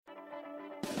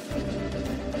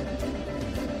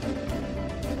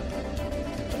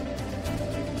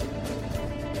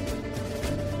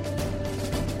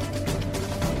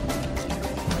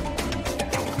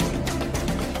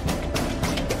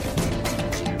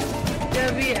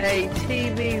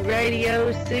WATV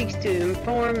Radio seeks to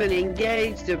inform and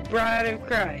engage the bride of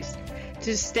Christ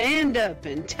to stand up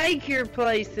and take your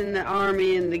place in the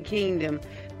army and the kingdom.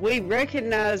 We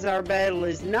recognize our battle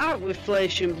is not with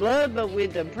flesh and blood, but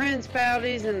with the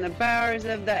principalities and the powers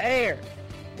of the air.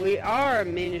 We are a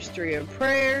ministry of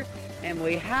prayer, and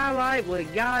we highlight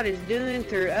what God is doing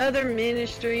through other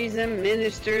ministries and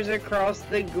ministers across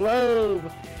the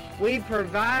globe. We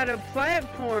provide a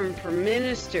platform for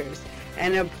ministers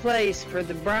and a place for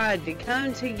the bride to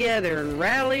come together and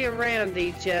rally around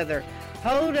each other,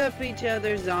 hold up each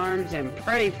other's arms, and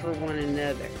pray for one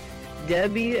another.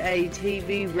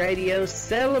 WATV Radio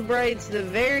celebrates the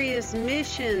various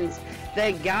missions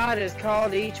that God has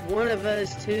called each one of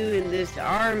us to in this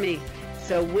army.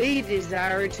 So we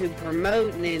desire to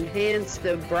promote and enhance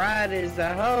the bride as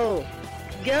a whole.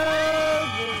 Go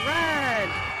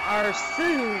bride! Our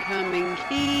soon-coming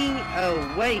King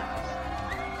awaits.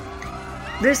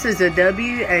 This is a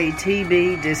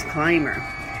WATB disclaimer.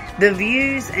 The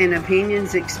views and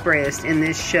opinions expressed in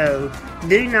this show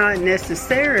do not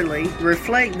necessarily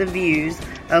reflect the views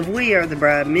of We Are the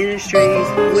Bride Ministries,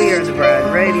 We Are the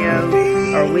Bride Radio,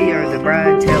 or We Are the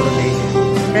Bride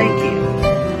Television. Thank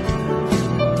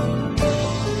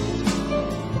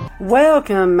you.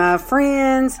 Welcome, my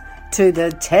friends, to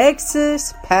the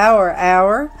Texas Power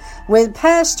Hour with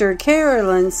Pastor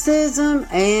Carolyn, Sissom,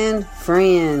 and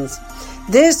friends.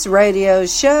 This radio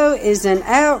show is an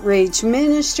outreach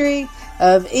ministry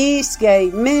of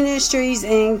Eastgate Ministries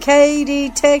in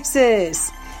Katy, Texas.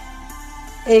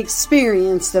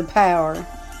 Experience the power.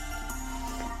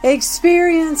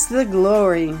 Experience the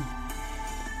glory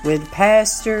with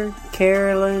Pastor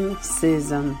Carolyn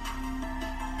Sissom.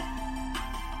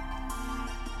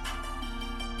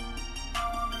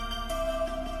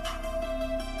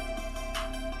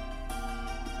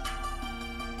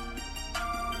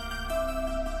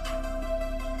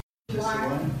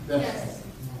 Yes.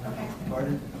 Okay.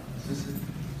 Pardon? Is this it?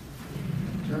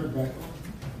 Turn it back on.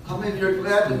 How many of you are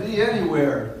glad to be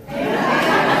anywhere?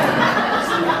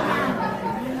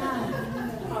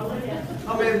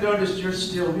 How many have noticed you're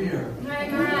still here?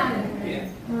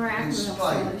 In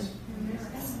spite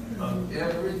of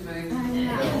everything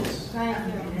else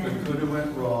that could have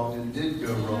went wrong and did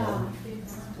go wrong,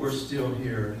 we're still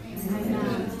here.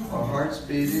 Our heart's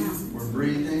beating, we're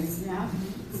breathing.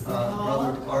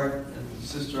 Brother Art and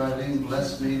Sister Eileen,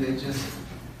 bless me,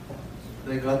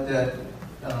 they got that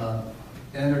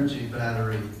energy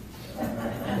battery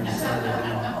inside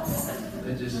of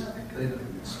them.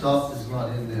 Stop is not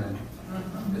in them.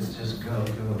 It's just go.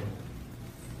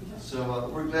 So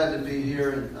we're glad to be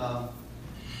here. And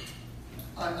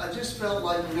I just felt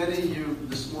like many of you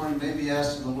this morning may be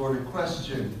asking the Lord a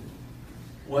question.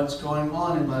 What's going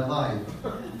on in my life?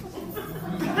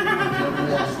 I've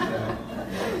never asked that.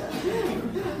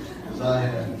 Because I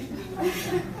have.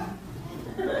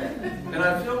 And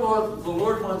I feel the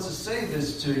Lord wants to say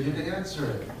this to you to answer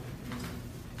it.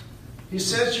 He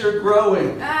says you're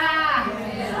growing.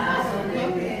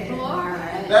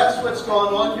 That's what's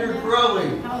going on. You're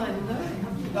growing.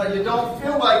 Now, you don't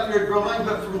feel like you're growing,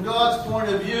 but from God's point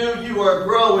of view, you are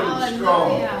growing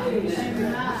strong.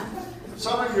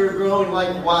 Some of you are growing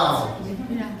like wow.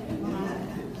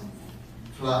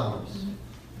 Flowers.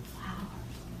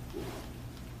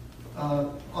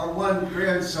 Our one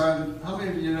grandson, how many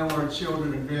of you know our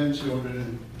children and grandchildren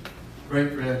and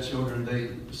great-grandchildren,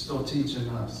 they're still teaching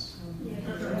us?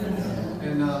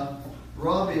 And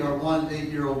Robbie, our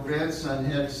 8-year-old grandson,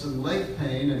 had some leg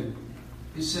pain, and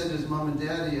he said to his mom and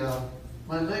daddy,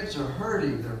 my legs are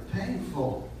hurting, they're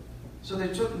painful. So they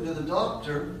took him to the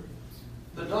doctor.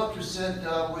 The doctor said,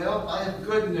 well, I have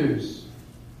good news.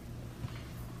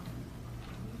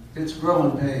 It's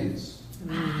growing pains.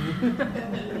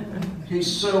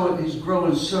 He's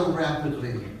growing so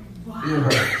rapidly. Wow. It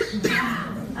hurts.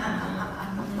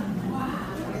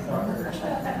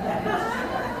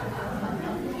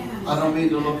 I don't mean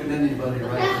to look at anybody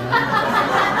right now.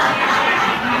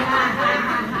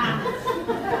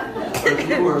 But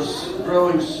you are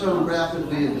growing so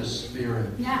rapidly in the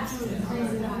Spirit. Yes.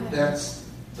 That's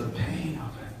the pain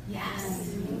of it.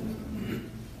 Yes.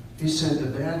 He said the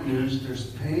bad news, there's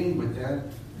pain with that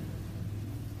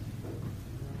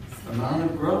amount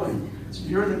of growing.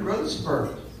 You're in a growth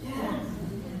spurt. Yeah.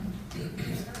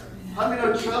 I mean,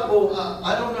 trouble,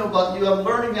 I don't know about you, I'm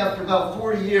learning after about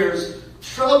 40 years,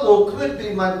 trouble could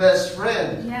be my best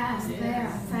friend. Yes, there.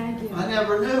 Thank you. I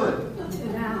never knew it.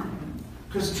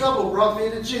 Because trouble brought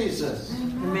me to Jesus.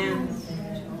 Amen.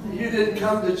 You didn't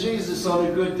come to Jesus on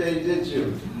a good day, did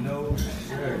you? No,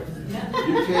 sir.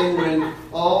 You came when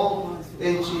all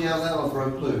H-E-L-L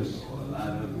broke loose.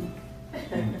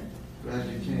 Glad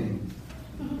you came.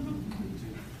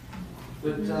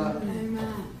 But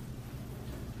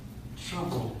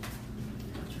trouble,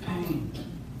 pain,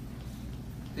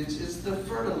 it's the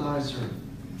fertilizer.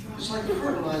 It's like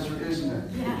fertilizer, isn't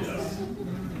it? Yes.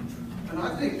 And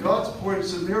I think God's pouring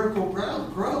some miracle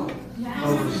ground growth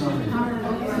over some of you.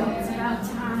 It's about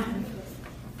time.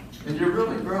 And you're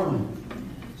really growing.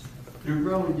 You're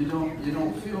growing. You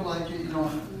don't feel like it. You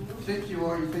don't think you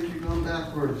are. You think you're going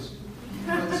backwards.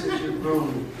 God says you're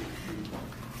growing.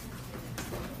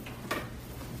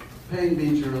 Pain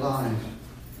means you're alive.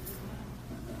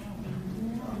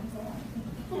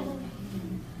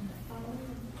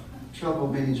 Trouble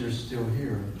means you're still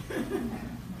here.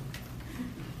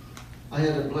 I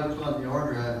had a blood clot in the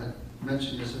artery. I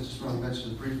mentioned this. I just want to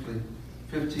mention it briefly.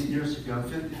 15 years ago,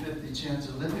 50-50 chance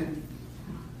of living.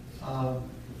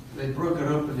 They broke it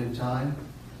open in time.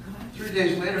 3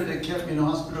 days later, they kept me in the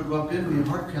hospital, go up in me,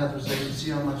 heart catheterization to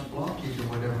see how much blockage or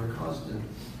whatever caused it.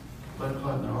 Blood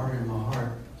clot in the artery in my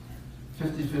heart.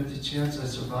 50-50 chance I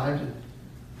survived it.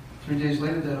 3 days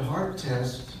later, they had a heart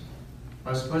test.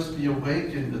 I was supposed to be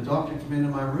awake, and the doctor came into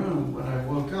my room when I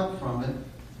woke up from it. And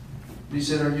he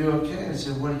said, "Are you okay?" I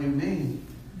said, "What do you mean?"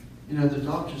 "You know, the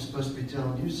doctor's supposed to be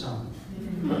telling you something."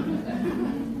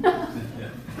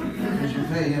 Because you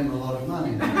pay him a lot of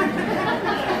money. But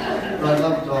I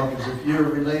love doctors. If you're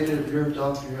related, if you're a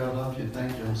doctor, I love you.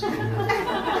 Thank you. I'm still here.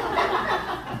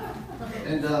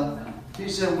 And he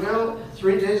said, "Well,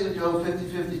 3 days ago,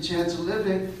 50-50 chance of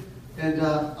living, and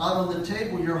out on the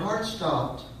table, your heart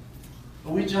stopped.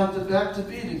 But we jumped it back to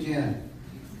beat again."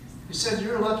 He said,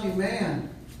 "You're a lucky man.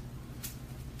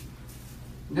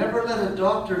 Never let a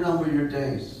doctor number your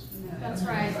days." That's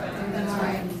right. That's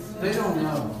right. They don't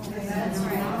know. That's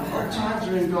right. Our times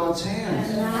are in God's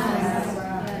hands.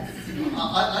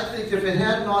 I think if it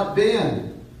had not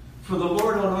been for the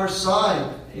Lord on our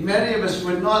side, many of us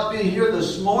would not be here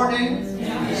this morning.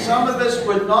 Some of us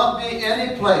would not be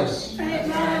any place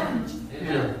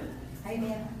here.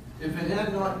 If it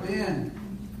had not been.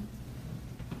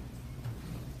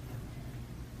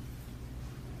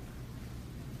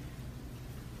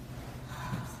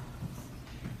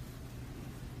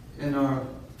 And our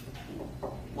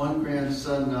one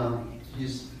grandson,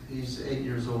 he's 8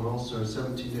 years old also,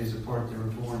 17 days apart they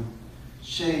were born.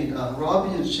 Shane,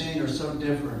 Robbie and Shane are so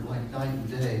different, like night and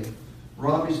day.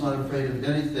 Robbie's not afraid of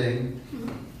anything,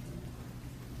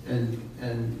 and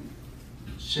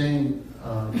Shane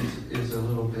is a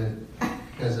little bit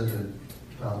hesitant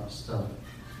about stuff,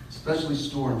 especially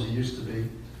storms. He used to be.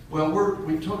 Well,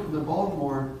 we took him to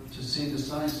Baltimore to see the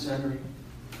Science Center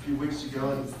a few weeks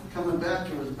ago, and coming back,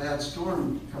 there was a bad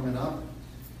storm coming up.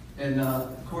 And,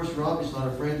 of course, Robbie's not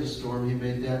afraid of the storm. He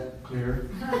made that clear.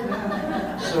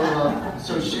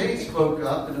 So Shane spoke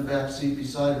up in the back seat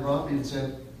beside Robbie and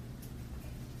said,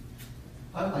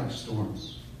 "I like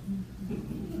storms."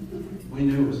 We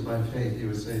knew it was by faith he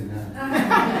was saying that.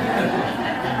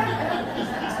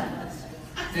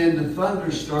 And the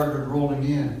thunder started rolling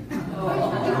in.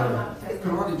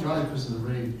 Could hardly drive because of the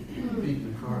rain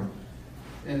beating the car.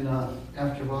 And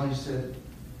after a while he said,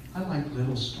 "I like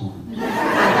little storms." And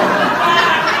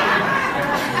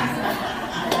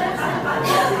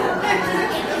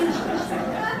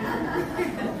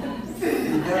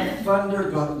that thunder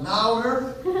got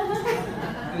louder.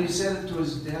 And he said it to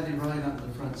his daddy, Ryan, up in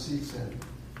the front seat, said,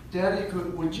 "Daddy,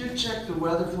 would you check the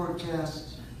weather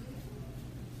forecast?"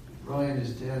 Ryan,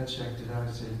 his dad, checked it out.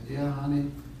 He said, "Yeah, honey,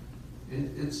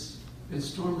 it's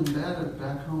storming bad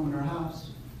back home in our house."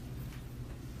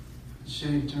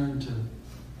 Shane turned to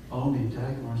Omi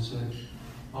Dagmar and said,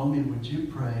 "Omi, would you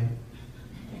pray?"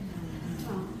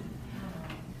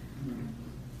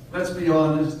 Let's be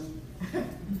honest.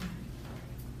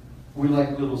 We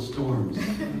like little storms.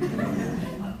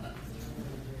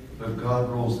 But God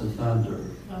rolls the thunder.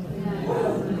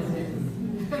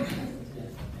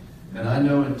 And I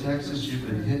know in Texas you've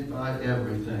been hit by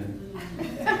everything.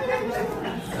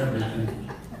 Everything.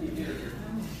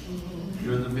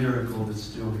 You're the miracle that's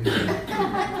still here.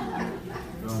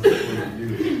 God is with you.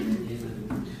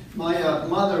 My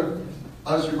mother,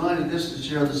 I was reminded this to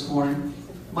share this morning.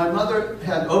 My mother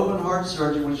had open heart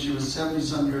surgery when she was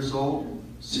 70-some years old,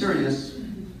 serious.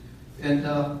 And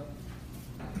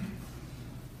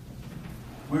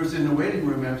we was in the waiting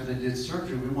room after they did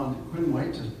surgery. We couldn't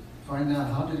wait to find out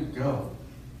how did it go.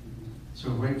 So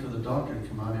we wait for the doctor to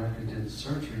come out after he did the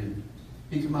surgery. And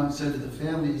he came out and said to the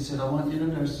family, he said, I want you to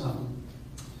know something.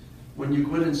 When you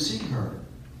go in and see her,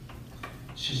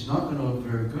 she's not going to look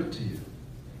very good to you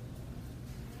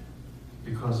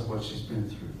because of what she's been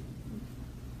through.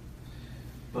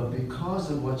 But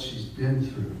because of what she's been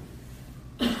through,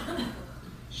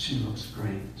 she looks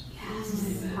great.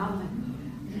 Yes.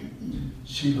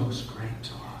 She looks great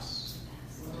to us.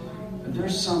 And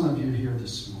there's some of you here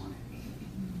this morning,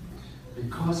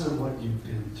 because of what you've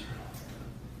been through.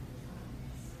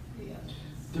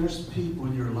 There's people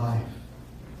in your life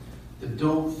that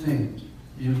don't think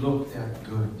you look that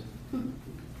good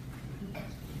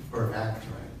or act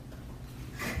right.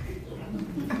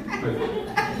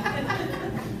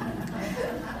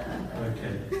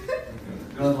 Okay.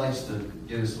 God likes to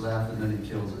get us laughing, then he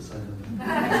kills us. I know.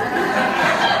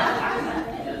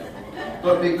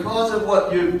 But because of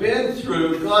what you've been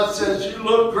through, God says you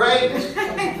look great.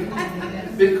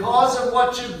 Because of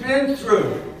what you've been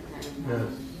through. Yes.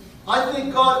 I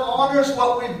think God honors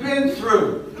what we've been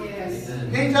through. Yes.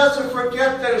 He doesn't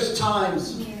forget those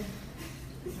times. Yes.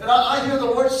 And I hear the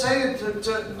Lord saying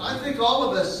to I think all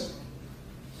of us,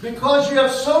 because you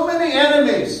have so many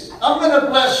enemies, I'm going to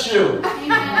bless you.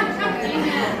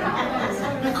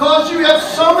 Because you have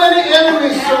so many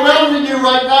enemies surrounding you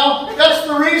right now, that's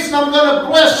the reason I'm going to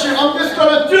bless you. I'm just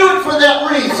going to do it for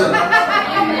that reason.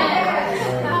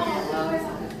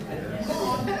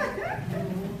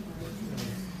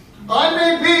 I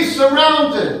may be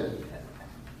surrounded,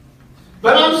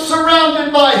 but I'm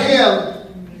surrounded by Him.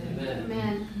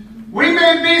 Amen. We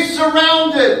may be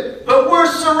surrounded, but we're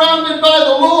surrounded by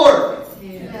the Lord.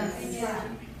 Yes.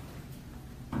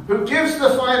 Who gives the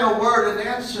final word and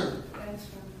answer.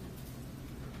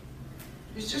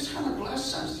 He's just going to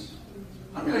bless us.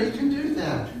 I mean, He can do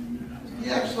that. He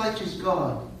acts like He's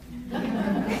God. I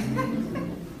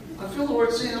feel the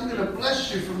Lord saying, I'm going to bless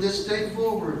you from this day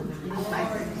forward.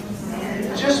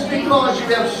 Just because you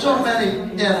have so many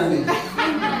enemies.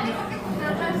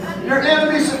 Your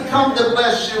enemies have come to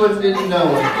bless you and didn't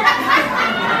know it.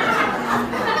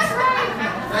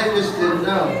 They just didn't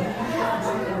know.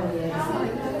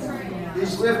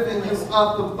 He's lifting you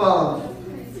up above,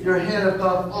 your head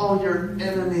above all your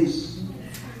enemies.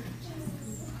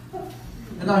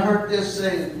 And I heard this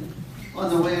saying on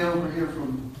the way over here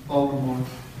from Baltimore.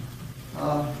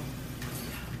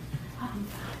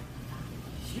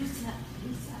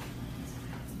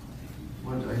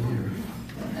 What did I hear?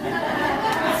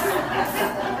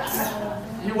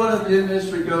 You want to be in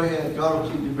ministry, go ahead. God will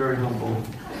keep you very humble.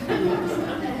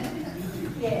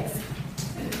 Yes.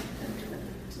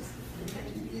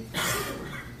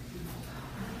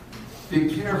 Be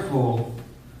careful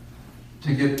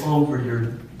to get over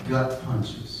your gut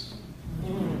punches.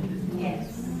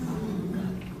 Yes.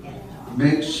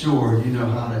 Make sure you know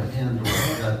how to handle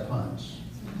a gut punch.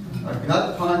 A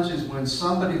gut punch is when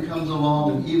somebody comes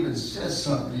along and even says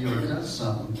something to you or does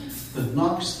something that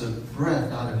knocks the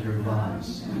breath out of your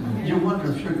lungs. You wonder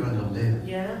if you're going to live.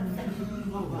 Yeah.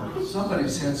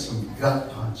 Somebody's had some gut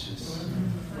punches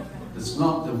that's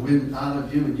knocked the wind out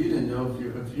of you and you didn't know if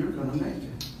you're going to make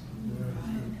it.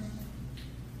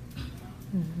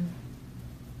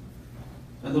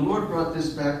 And the Lord brought this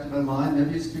back to my mind.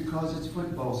 Maybe it's because it's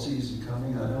football season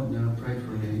coming. I don't know. Pray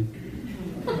for me.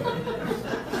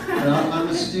 And I'm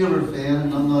a Steeler fan,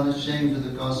 and I'm not ashamed of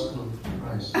the gospel of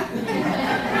Christ.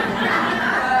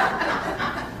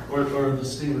 or the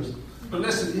Steelers. But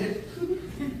listen, Ben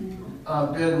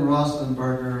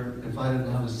Roethlisberger, if I didn't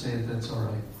know how to say it, that's all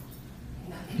right.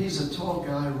 He's a tall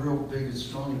guy, real big and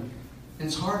strong.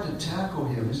 It's hard to tackle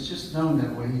him. It's just known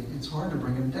that way. It's hard to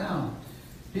bring him down.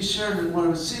 He shared one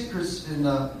of his secrets in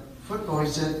football. He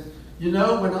said, you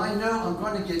know, when I know I'm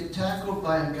going to get tackled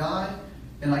by a guy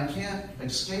and I can't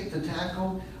escape the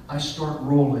tackle, I start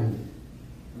rolling.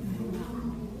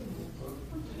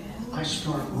 I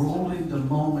start rolling the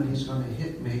moment he's going to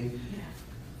hit me.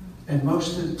 And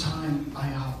most of the time, I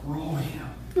outroll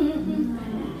him.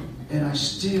 And I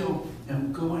still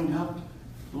am going up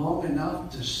long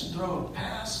enough to throw a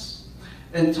pass.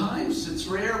 And times it's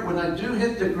rare when I do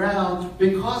hit the ground,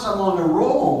 because I'm on a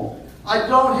roll, I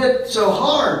don't hit so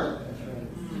hard.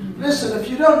 Listen, if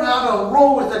you don't know how to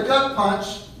roll with a gut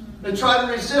punch and try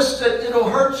to resist it, it'll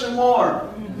hurt you more.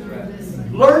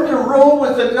 Learn to roll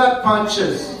with the gut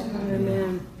punches.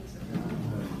 Amen.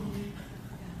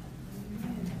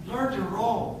 Learn to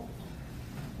roll.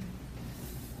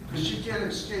 Because you can't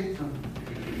escape them.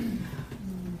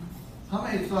 How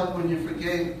many thought when you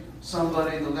forgave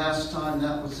somebody the last time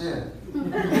that was it?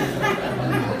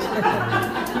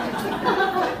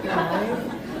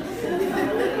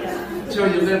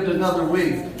 Until you lived another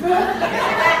week.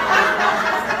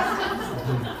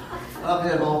 I've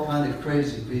had all kind of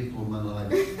crazy people in my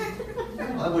life.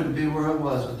 I wouldn't be where I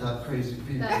was without crazy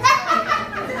people.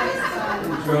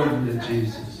 Who drove me to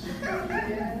Jesus.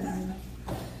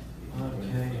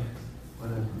 Okay,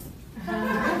 whatever.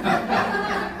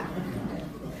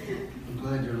 I'm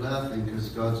glad you're laughing because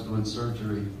God's doing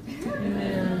surgery.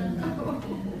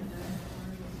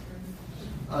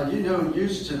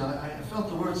 Houston, I felt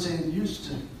the word saying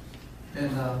Houston. And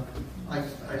I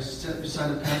sat beside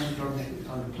a pastor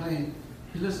on the plane.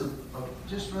 He lives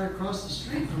just right across the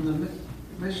street from the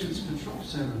Missions Control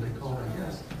Center, they call it, I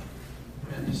guess.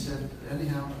 And he said,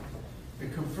 anyhow,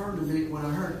 it confirmed to me what I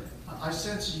heard. I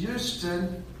sense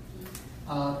Houston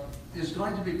is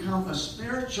going to become a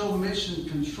spiritual mission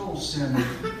control center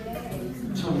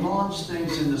to launch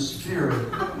things in the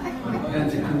spirit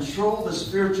and to control the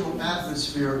spiritual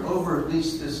atmosphere over at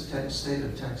least this state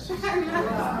of Texas.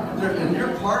 And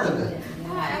you're part of it.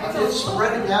 It's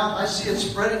spreading out. I see it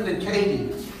spreading to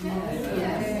Katy.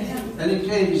 Any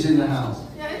Katie's in the house?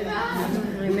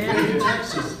 Katy,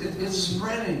 Texas. It's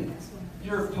spreading.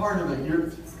 You're a part of it.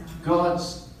 You're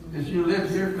God's. If you live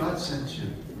here, God sent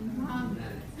you.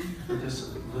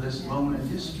 For this moment in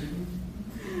history.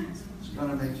 It's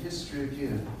going to make history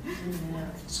again.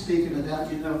 Speaking of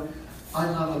that, I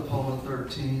love Apollo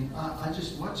 13. I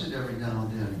just watch it every now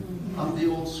and then. I'm the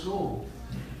old school.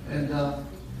 And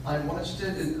I watched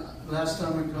it, and last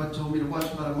time when God told me to watch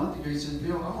about a month ago, he said,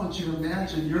 Bill, I want you to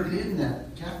imagine you're in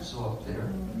that capsule up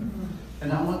there.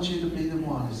 And I want you to be the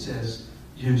one that says,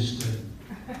 Houston,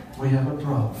 we have a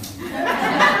problem.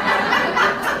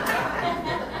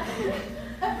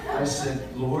 I said,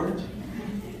 Lord,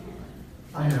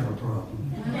 I have a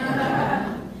problem.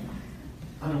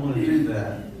 I don't want to do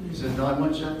that. He said, no, I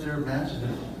want you up there, imagine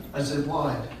it. I said,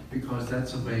 why? Because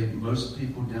that's the way most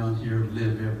people down here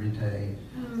live every day.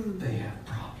 They have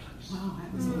problems.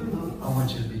 I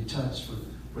want you to be touched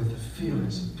with the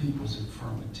feelings of people's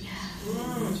infirmities.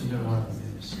 To know how to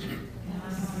minister.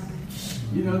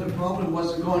 The problem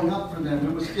wasn't going up for them.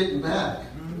 It was getting back.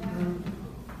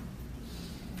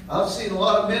 I've seen a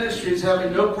lot of ministries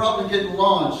having no problem getting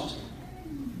launched.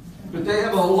 But they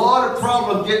have a lot of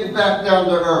problem getting back down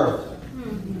to earth.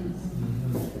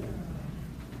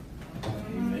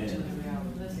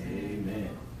 Amen.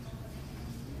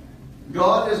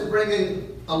 God is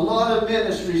bringing a lot of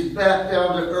ministries back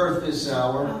down to earth this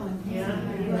hour.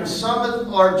 Because some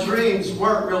of our dreams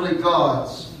weren't really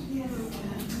God's.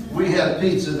 We had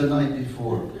pizza the night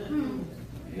before.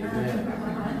 Amen.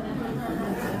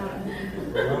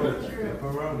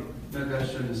 Pepperoni. Maybe I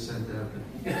shouldn't have said that,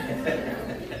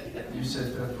 but you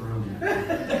said pepperoni.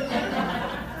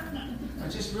 I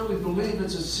just really believe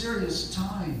it's a serious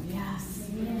time. Yes,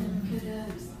 it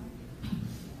is.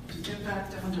 To get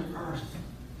back down to earth.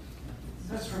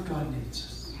 That's where God needs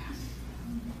us.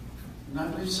 And I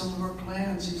believe some of our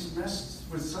plans, He's messed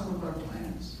with some of our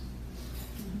plans.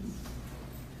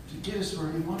 To get us where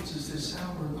He wants us this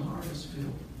hour in the harvest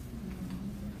field.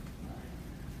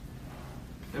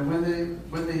 And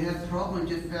when they had problem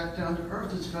getting back down to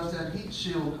earth, it's because that heat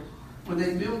shield, when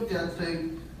they built that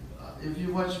thing, if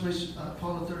you watch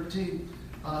Apollo 13,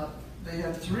 they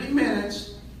had 3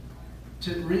 minutes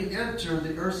to re-enter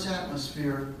the Earth's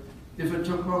atmosphere. If it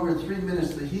took longer than 3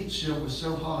 minutes, the heat shield was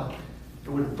so hot, it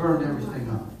would have burned everything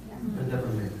up. It never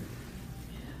made it.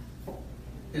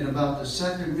 In about the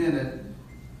second minute,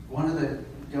 one of the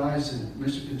guys in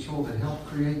Mission Control that helped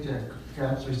create that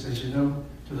capsule, he says, to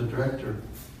the director,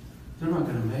 they're not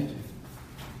going to make it.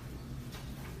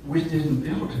 We didn't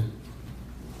build it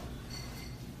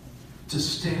to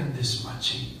stand this much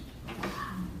heat.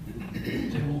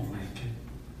 They won't make it.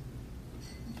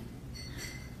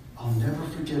 I'll never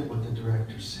forget what the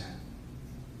director said.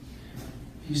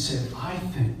 He said, I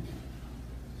think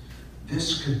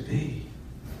this could be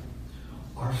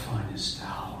our finest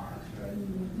hour.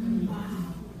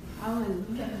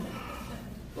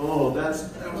 Oh,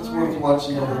 that was worth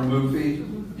watching on a movie.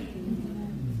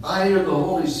 I hear the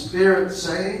Holy Spirit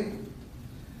saying,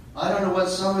 I don't know what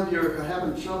some of you are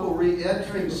having trouble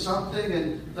re-entering something,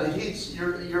 and the heat's,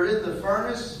 you're in the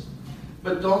furnace,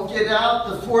 but don't get out,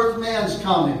 the fourth man's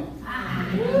coming.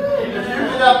 If you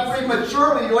get out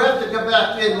prematurely, you have to go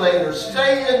back in later.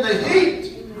 Stay in the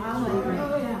heat.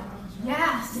 Hallelujah.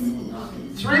 Yes.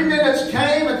 3 minutes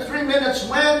came and 3 minutes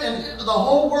went, and the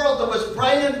whole world that was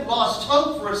praying lost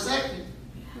hope for a second.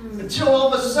 Until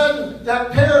all of a sudden,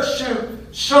 that parachute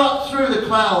shot through the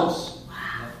clouds.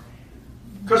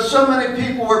 Because so many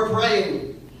people were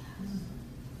praying.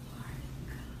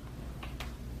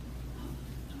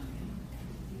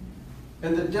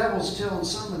 And the devil's telling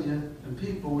some of you, and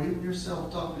people, even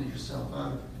yourself, talking to yourself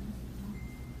out of it,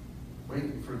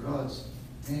 waiting for God's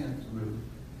man through.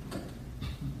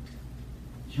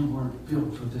 You weren't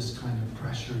built for this kind of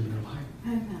pressure in your life.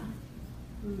 Amen.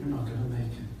 You're not going to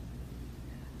make it.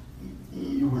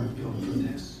 You weren't built for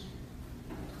this.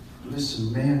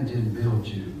 Listen, man didn't build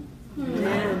you.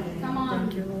 Amen. Come on.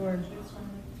 Thank you, Lord.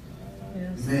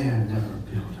 Yes. Man never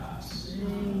built us.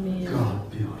 Amen.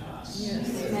 God built us. Yes.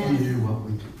 He knew what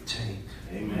we could take.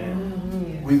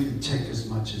 Amen. We can take as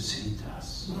much as He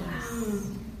does. Yes.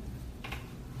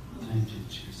 Thank you,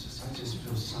 Jesus. I just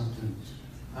feel something.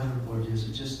 I don't know what it is.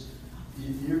 It just,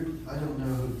 you're, I don't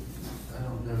know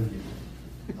you.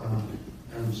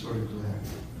 And I'm sort of glad.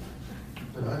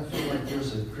 But I feel like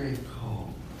there's a great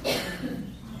call.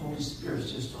 Holy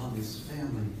Spirit's just on this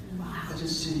family. Wow. I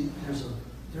just see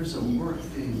there's a work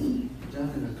being done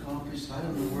and accomplished. I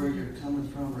don't know where you're coming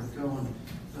from or going,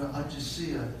 but I just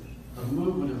see a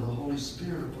movement of the Holy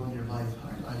Spirit upon your life,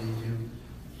 highlighting you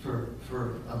for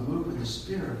a move in the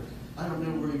Spirit. I don't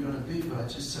know where you're going to be, but I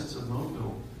just sense a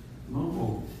mobile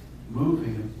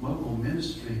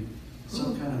ministry,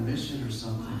 some kind of mission or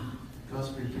something. God's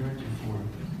prepared you for it.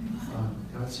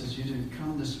 God says you didn't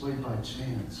come this way by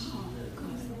chance.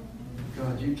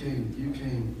 God, you came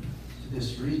to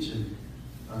this region.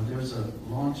 There's a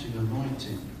launching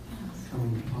anointing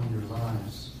coming upon your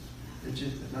lives. I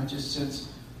just sense,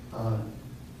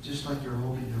 just like you're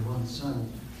holding your one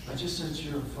son, I just sense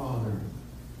you're a father.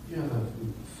 You have a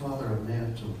father, a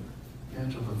mantle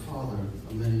of a father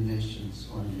of many nations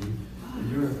on you. And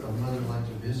you're a mother like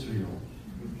of Israel.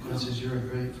 God says you're a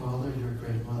great father, you're a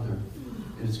great mother.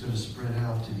 And it's going to spread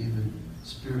out to even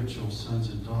spiritual sons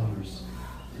and daughters.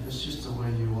 And it's just the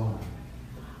way you are.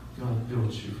 God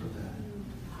built you for that.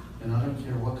 And I don't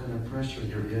care what kind of pressure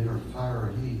you're in or fire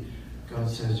or heat, God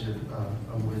says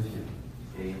I'm with you.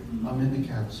 I'm in the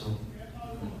capsule.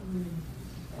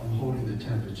 I'm holding the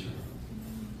temperature.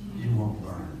 You won't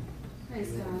burn.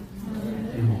 Praise God.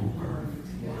 You won't burn.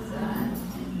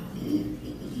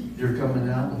 You're coming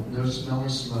out with no smell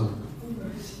of smoke.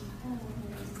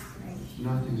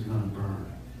 Nothing's going to burn.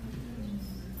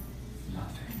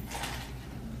 Nothing.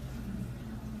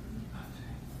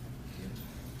 Nothing.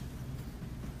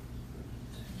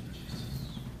 Thank you, Jesus.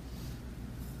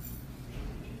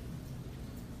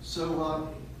 So,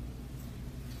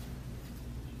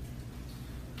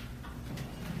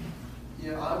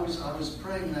 yeah, I was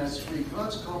praying last week.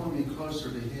 God's calling me closer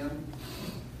to Him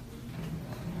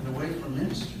and away from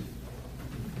ministry.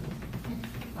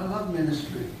 I love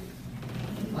ministry.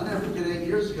 I never forget 8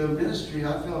 years ago, ministry,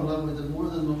 I fell in love with it more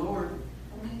than the Lord.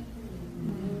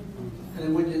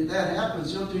 And when that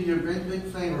happens, He'll do you a great big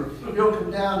favor. He'll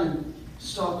come down and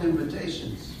stop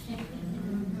invitations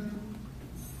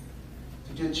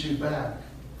to get you back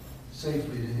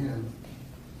safely to Him.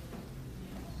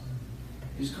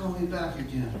 He's calling me back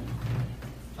again.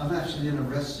 I'm actually in a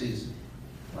rest season.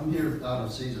 I'm here out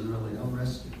of season, really. I'm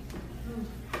resting.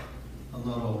 I'm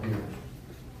not all here.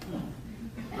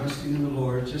 Resting in the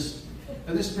Lord.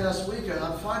 And this past week,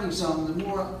 I'm finding something. The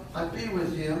more I be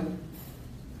with Him,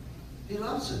 He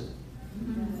loves it.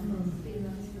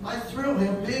 I thrill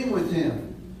Him being with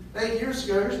Him. 8 years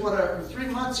ago, here's what for 3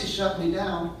 months He shut me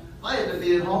down. I had to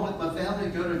be at home with my family,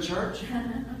 go to church,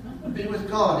 and be with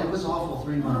God. It was awful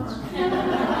 3 months.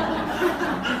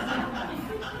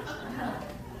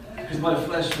 Because my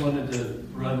flesh wanted to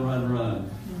run.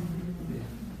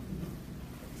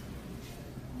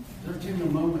 There came a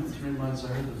moment in 3 months I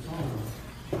heard the Father.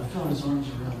 I felt His arms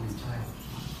around me tight.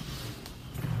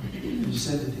 He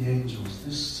said to the angels,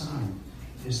 this Son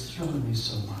is thrilling me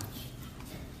so much.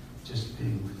 Just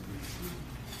being with me.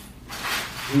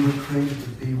 We were created to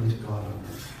be with God on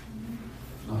earth,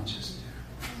 not just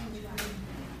there.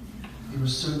 He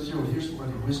was so thrilled. Here's what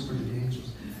He whispered to the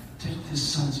angels. Take this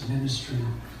Son's ministry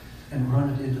and run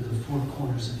it into the four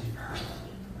corners of the earth.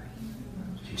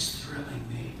 He's thrilling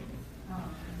me.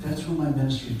 That's when my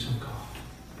ministry took off.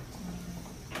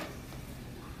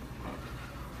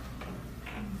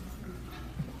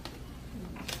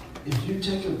 If you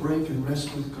take a break and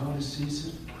rest with God a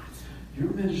season, your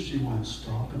ministry won't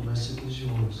stop unless it was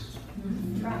yours.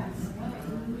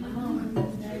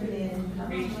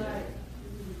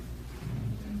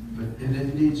 And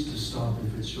it needs to stop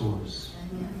if it's yours.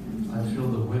 I feel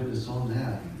the witness on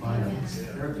that by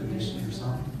air conditioning or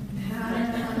something.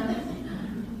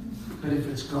 But if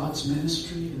it's God's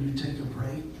ministry and you take a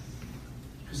break,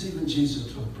 because even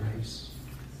Jesus took breaks.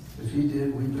 If He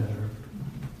did, we better.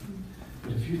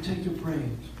 But if you take a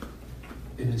break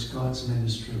and it's God's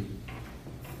ministry,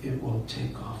 it will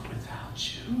take off without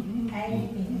you.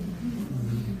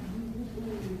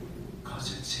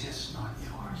 Because it's His, not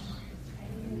yours.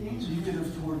 So you can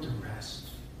afford to rest.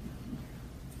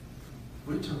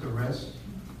 We took a rest.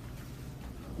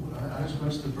 I was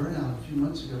supposed to burn out a few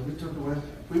months ago. We took a rest.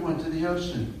 We went to the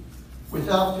ocean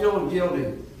without feeling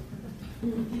guilty.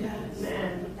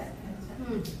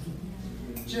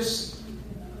 Yes.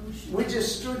 We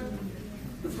just stood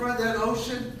in front of that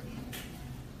ocean.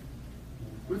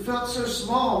 We felt so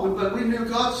small, but we knew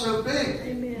God so big.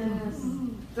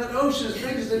 Amen. That ocean, as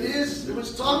big as it is, it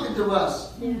was talking to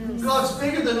us. Yes. God's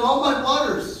bigger than all my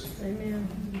waters. Amen.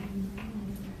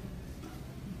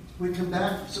 We come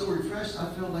back so refreshed, I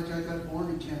feel like I got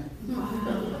born again.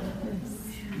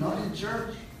 Not in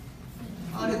church.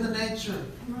 Not in the nature.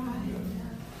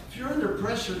 If you're under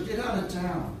pressure, get out of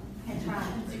town.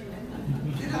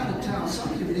 Get out of town.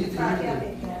 Some of you need to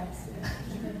hear that.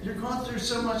 You're going through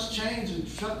so much change and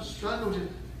struggle.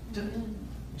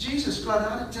 Jesus got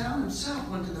out of town himself,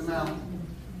 went to the mountain.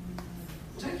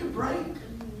 Take a break.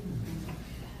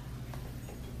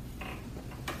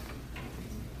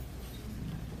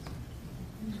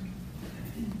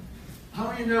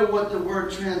 How do you know what the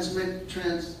word transmission,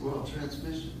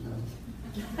 no.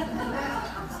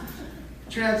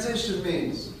 Transition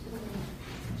means?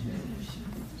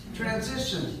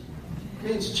 Transition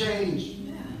means change.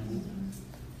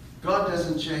 God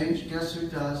doesn't change. Guess who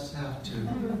does have to?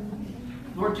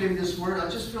 Lord gave me this word. I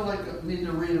just feel like I need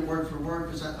to read it word for word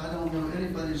because I don't know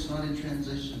anybody who's not in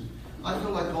transition. I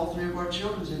feel like all three of our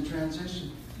children's in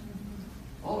transition.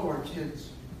 All of our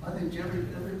kids. I think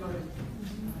everybody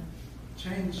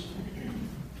changed.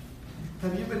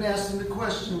 Have you been asking the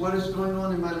question, what is going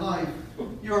on in my life?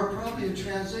 You are probably in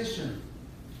transition.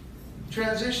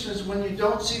 Transition is when you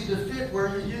don't seem to fit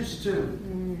where you used to.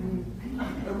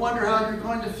 And wonder how you're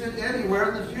going to fit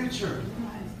anywhere in the future.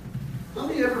 How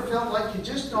many ever felt like you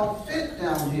just don't fit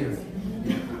down here?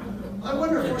 I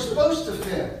wonder if we're supposed to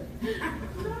fit.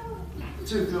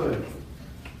 Too good.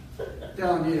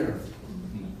 Down here.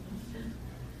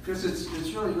 Because it's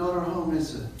really not our home,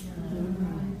 is it?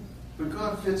 But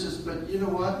God fits us. But you know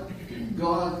what?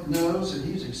 God knows and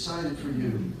He's excited for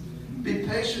you. Be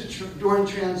patient during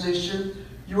transition.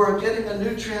 You are getting a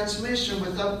new transmission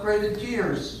with upgraded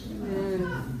gears.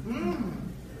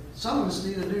 Some of us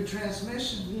need a new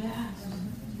transmission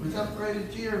with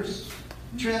upgraded gears.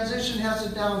 Transition has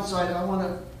a downside. I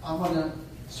want to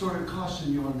sort of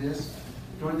caution you on this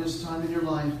during this time in your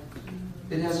life.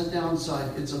 It has a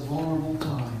downside. It's a vulnerable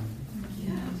time.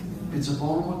 It's a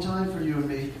vulnerable time for you and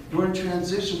me. During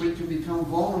transition, we can become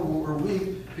vulnerable or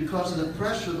weak because of the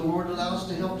pressure the Lord allows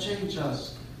to help change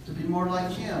us, to be more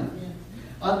like Him.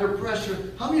 Under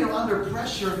pressure. How many know under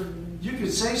pressure, you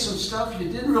could say some stuff you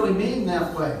didn't really mean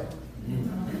that way?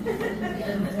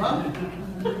 Huh?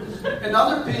 And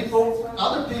other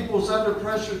people's under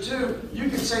pressure too. You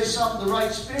can say something in the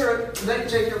right spirit, and they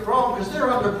take it wrong because they're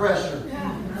under pressure.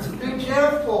 Be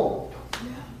careful.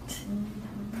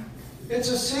 It's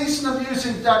a season of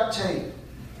using duct tape.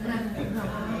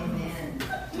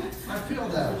 I feel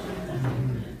that.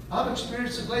 I've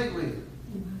experienced it lately.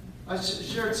 I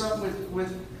shared something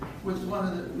with one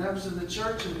of the members of the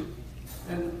church,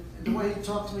 and the way he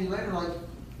talked to me later, like,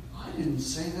 I didn't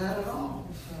say that at all.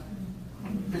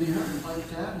 But he heard it like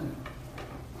that, and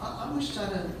I wish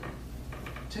I'd have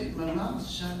taped my mouth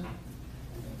shut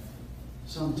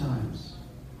sometimes.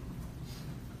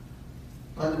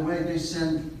 By the way, they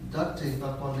send duct tape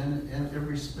up on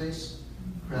every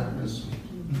spacecraft missile.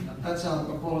 That's how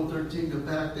Apollo 13 got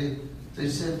back. They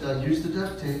said, use the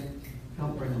duct tape,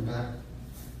 help bring them back.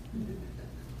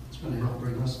 It's going to help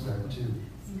bring us back too.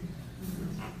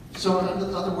 So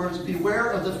in other words,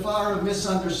 beware of the fire of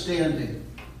misunderstanding.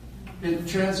 And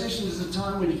transition is a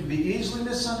time when you can be easily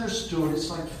misunderstood. It's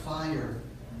like fire.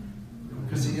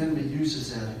 Because the enemy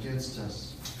uses that against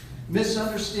us.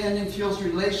 Misunderstanding kills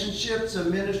relationships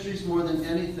and ministries more than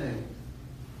anything.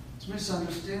 It's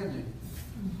misunderstanding.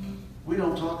 We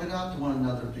don't talk it out to one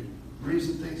another, to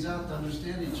reason things out, to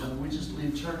understand each other. We just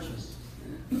leave churches.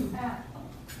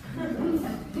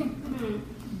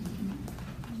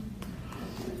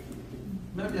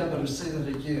 Maybe I better say that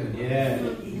again. Yeah.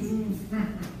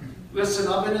 Listen,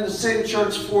 I've been in the same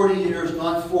church 40 years,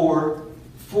 not 40.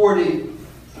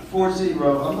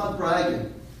 I'm not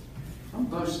bragging. I'm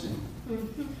boasting.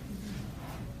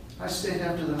 I stayed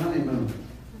after the honeymoon.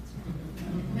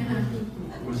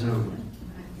 It was over.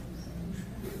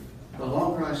 The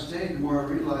longer I stayed, the more I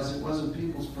realized it wasn't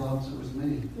people's problems, it was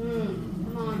me.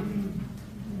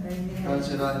 God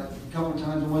said, a couple of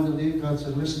times I wanted to leave, God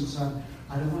said, listen, son,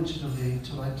 I don't want you to leave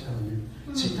till I tell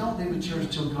you. See, don't leave a church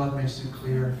till God makes it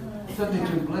clear. Then they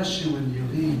can bless you when you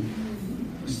leave,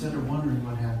 instead of wondering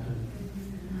what happened.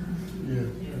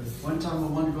 One time I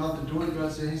wanted to go out the door, and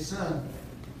God said, hey, son,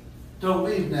 don't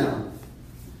leave now.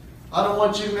 I don't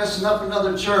want you messing up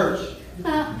another church.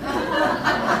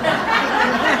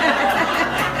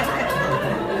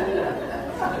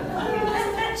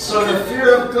 So the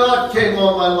fear of God came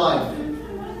on my life.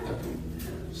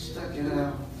 Stuck it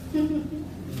out.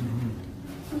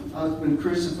 I've been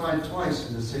crucified twice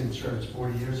in the same church,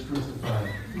 40 years crucified.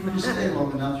 When you stay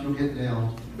long enough, you'll get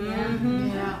nailed.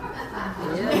 Mm-hmm.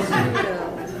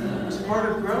 It's part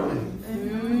of growing.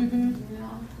 Mm-hmm.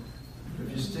 If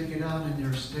you stick it out and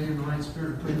you're staying in the right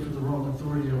spirit, praying for the wrong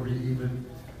authority over you even,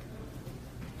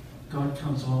 God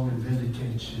comes along and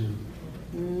vindicates you.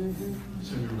 Mm-hmm.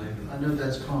 Sooner or later. I know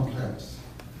that's complex.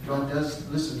 God does,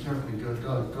 listen carefully,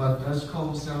 God does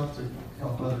call us out to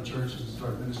help other churches and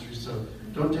start ministries, so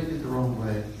don't take it the wrong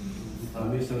way.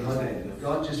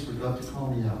 God just forgot to call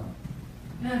me out.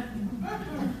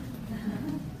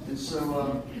 And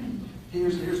so,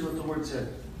 here's what the Lord said.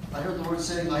 I heard the Lord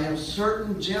saying, I have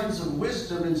certain gems of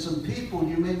wisdom in some people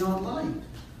you may not like.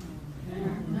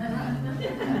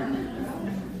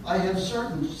 I have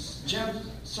certain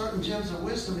gems of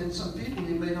wisdom in some people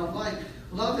you may not like.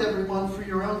 Love everyone for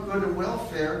your own good and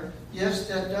welfare. Yes,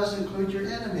 that does include your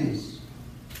enemies.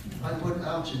 I put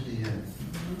ouch at the end.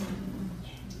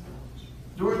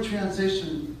 During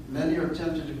transition, many are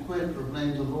tempted to quit or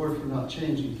blame the Lord for not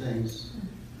changing things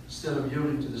instead of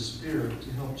yielding to the Spirit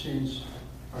to help change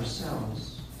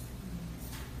ourselves.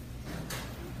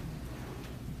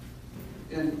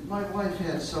 And my wife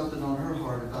had something on her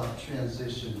heart about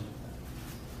transition.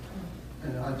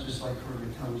 And I'd just like her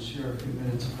to come and share a few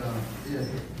minutes about it.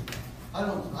 I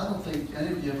don't think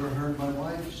any of you ever heard my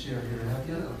wife share here, have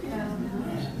you? Yeah.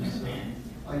 So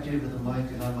I gave her the mic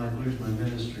and I might lose my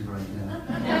ministry right now.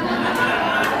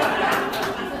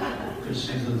 Because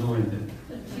she's anointed.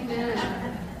 She did.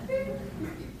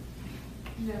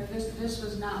 No, this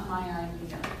was not my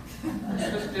idea.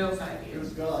 This was Bill's idea. It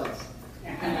was God's.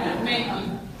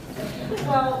 Maybe.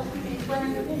 Well, when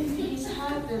he's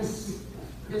had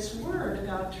this word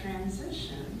about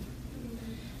transition,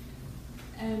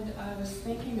 and I was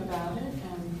thinking about it,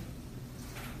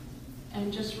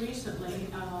 and just recently,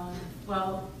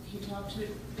 Bill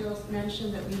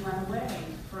mentioned that we went away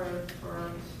for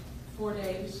 4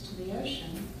 days to the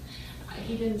ocean.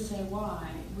 He didn't say why.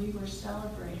 We were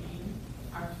celebrating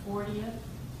our 40th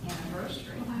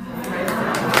anniversary.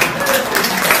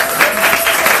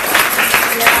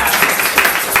 Yeah,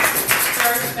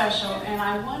 very special. And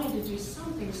I wanted to do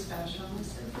something special. I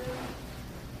said, Bill,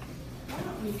 why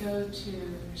don't we go to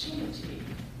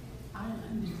Chincoteague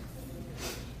Island?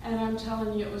 And I'm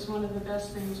telling you, it was one of the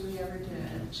best things we ever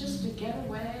did. Just to get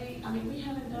away. I mean, we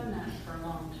haven't done that for a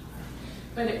long time.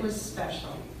 But it was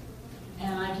special.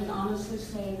 And I can honestly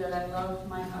say that I love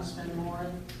my husband more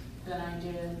than I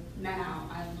did now.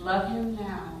 I love him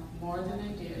now more than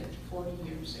I did 40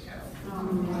 years ago. Oh,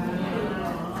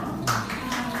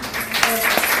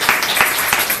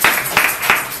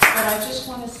 But I just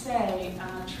want to say,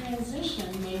 transition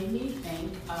made me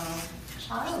think of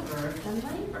childbirth and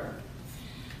labor.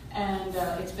 And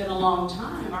it's been a long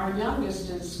time. Our youngest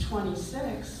is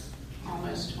 26,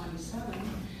 almost 27.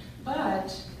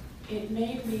 But it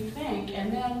made me think.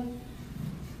 And then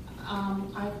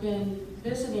I've been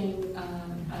visiting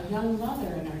a young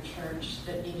mother in our church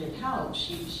that needed help.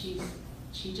 She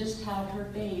just had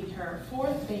her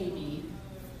fourth baby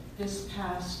this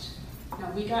past.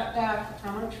 Now, we got back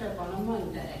from our trip on a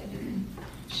Monday.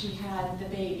 She had the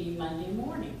baby Monday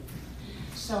morning.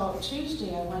 So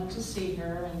Tuesday I went to see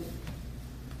her and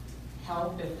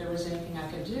help if there was anything I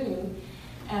could do.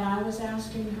 And I was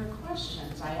asking her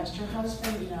questions. I asked her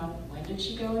husband, when did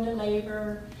she go into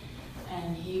labor?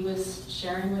 And he was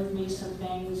sharing with me some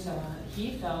things.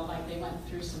 He felt like they went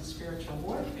through some spiritual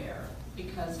warfare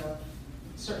because of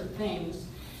certain things.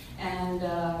 And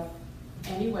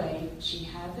anyway, she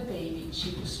had the baby.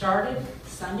 She started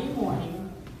Sunday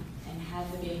morning and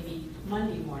had the baby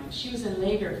Monday morning. She was in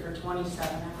labor for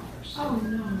 27 hours. Oh,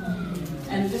 no.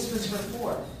 And this was her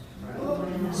fourth.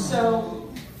 So,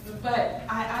 but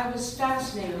I was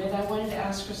fascinated. I wanted to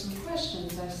ask her some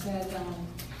questions. I said,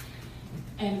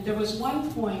 and there was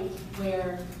one point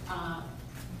where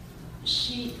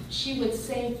she would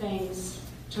say things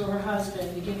to her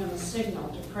husband to give him a signal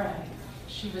to pray.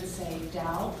 She would say,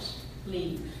 doubt,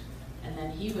 leave. And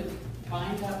then he would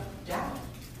wind up doubt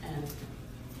and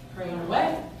pray it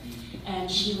away. And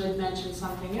she would mention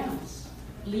something else,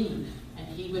 leave, and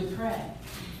he would pray.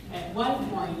 At one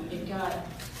point, it got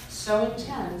so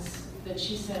intense that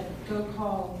she said, go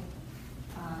call,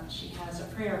 she has a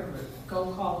prayer group,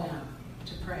 go call them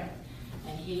to pray.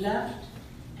 And he left,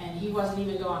 and he wasn't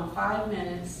even gone 5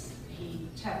 minutes. He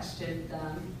texted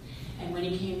them, and when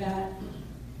he came back,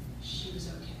 she was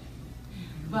okay.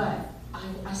 But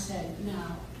I said,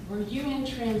 now, were you in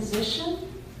transition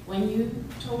when you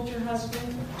told your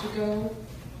husband to go?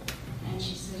 And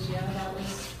she says, that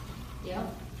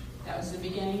was the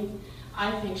beginning.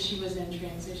 I think she was in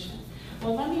transition.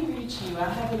 Well, let me read to you. I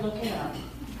had to look it up.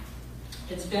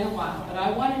 It's been a while, but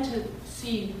I wanted to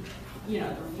see,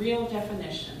 the real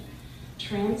definition.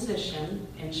 Transition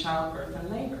in childbirth and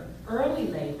labor. Early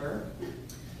labor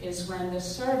is when the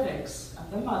cervix of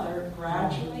the mother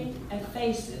gradually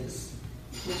effaces,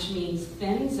 which means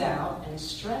thins out and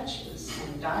stretches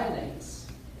and dilates.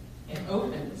 It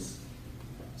opens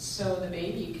so the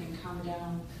baby can come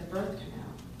down the birth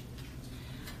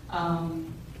canal.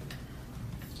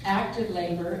 Active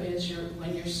labor is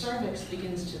when your cervix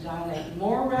begins to dilate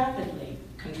more rapidly.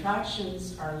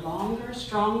 Contractions are longer,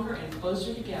 stronger, and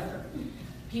closer together.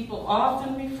 People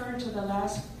often refer to the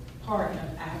last part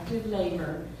of active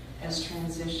labor as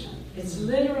transition. It's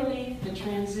literally the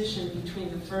transition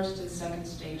between the first and second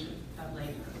stage of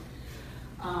labor.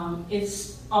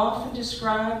 It's often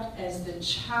described as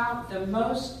the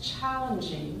most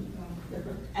challenging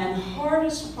and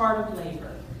hardest part of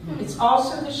labor. It's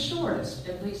also the shortest,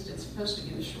 at least it's supposed to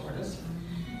be the shortest,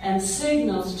 and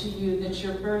signals to you that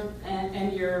your birth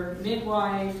and your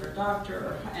midwife or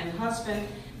doctor and husband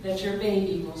that your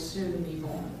baby will soon be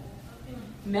born.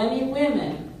 Many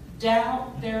women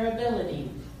doubt their ability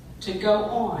to go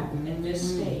on in this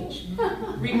stage,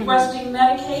 requesting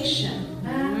medication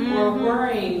or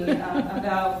worrying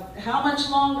about how much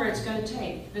longer it's going to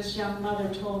take. This young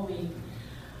mother told me,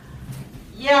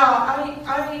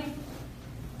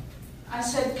 I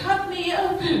said, cut me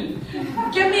open,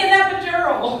 give me an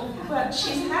epidural. But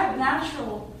she's had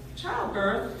natural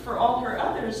childbirth for all her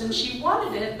others, and she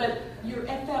wanted it, but you're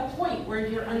at that point where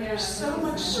you're under so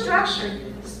much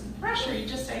pressure, you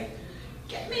just say,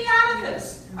 get me out of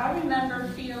this. I remember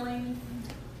feeling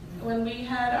when we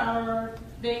had our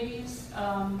babies,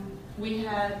 we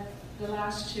had the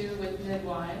last two with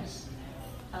midwives.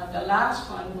 The last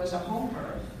one was a home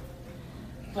birth.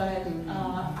 But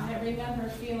I remember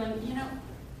feeling,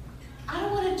 I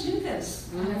don't want to do this.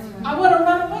 I want to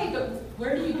run away, but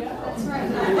where do you go? That's right.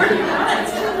 Where do you run?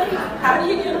 How do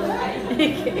you get away?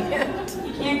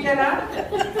 You can't get out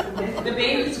of it. The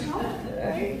baby's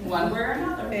coming, one way or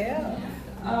another. Yeah.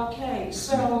 Okay,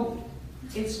 so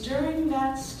it's during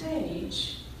that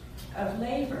stage of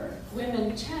labor,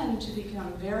 women tend to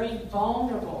become very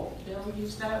vulnerable. Bill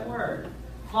used that word,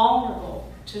 vulnerable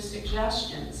to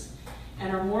suggestions,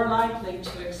 and are more likely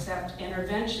to accept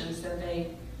interventions that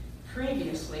they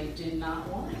previously did not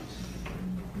want.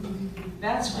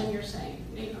 That's when you're saying,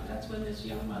 that's when this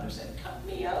young mother said, cut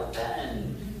me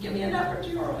open, give me an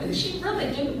epidural. And she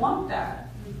really didn't want that.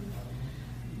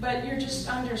 But you're just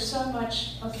under so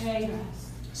much,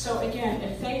 So again,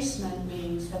 effacement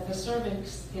means that the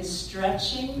cervix is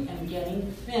stretching and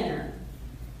getting thinner.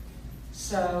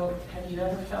 So have you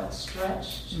ever felt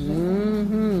stretched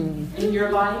in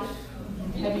your life?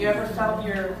 Have you ever felt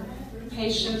your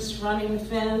patience running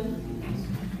thin?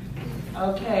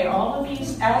 Okay, all of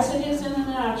these, as it is in the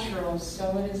natural,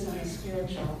 so it is in the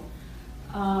spiritual.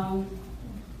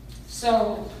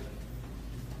 So,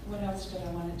 what else did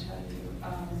I want to tell you?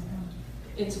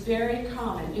 It's very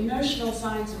common, emotional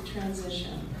signs of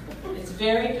transition. It's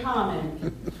very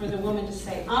common for the woman to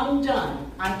say, I'm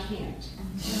done, I can't.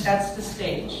 That's the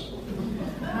stage.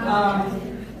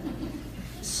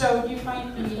 So you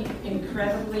might be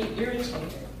incredibly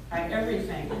irritated by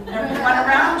everything, everyone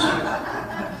around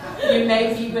you. You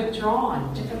may be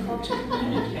withdrawn, difficult to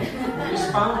communicate,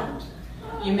 respond.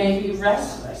 You may be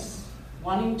restless,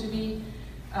 wanting to be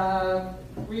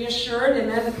reassured and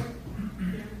then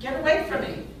get away from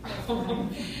me.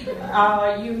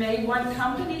 You may want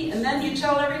company and then you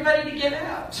tell everybody to get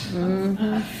out.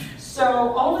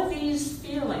 So all of these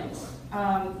feelings,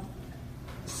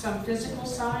 some physical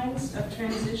signs of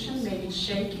transition, maybe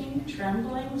shaking,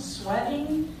 trembling,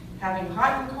 sweating, having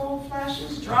hot and cold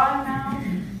flashes, dry mouth,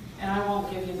 and I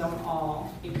won't give you them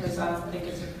all because I don't think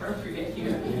it's appropriate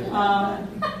here.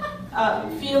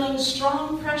 Feeling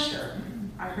strong pressure.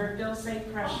 I heard Bill say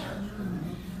pressure.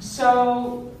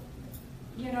 So,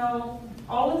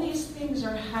 all of these things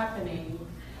are happening,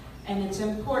 and it's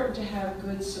important to have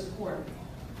good support,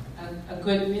 a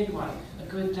good midwife, a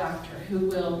good doctor who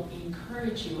will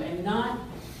encourage you and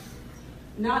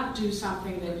not do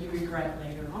something that you regret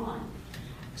later on.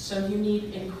 So you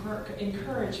need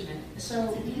encouragement.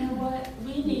 So you know what?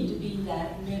 We need to be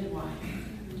that midwife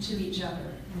to each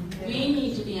other. We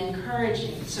need to be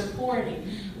encouraging, supporting.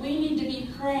 We need to be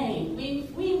praying. We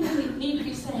need to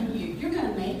be saying, you're going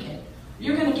to make it.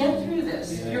 You're going to get through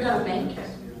this. You're going to make it.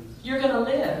 You're going to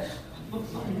live.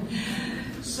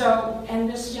 So, and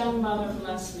this young mother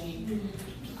blessed me.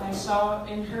 I saw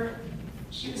in her,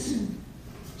 she was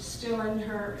still in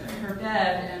her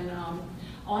bed, and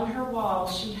on her wall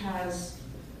she has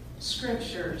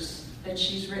scriptures that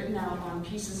she's written out on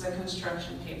pieces of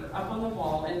construction paper up on the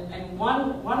wall. And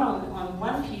on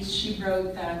one piece she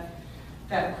wrote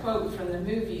that quote from the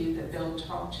movie that Bill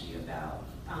talked to you about.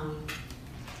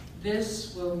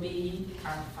 This will be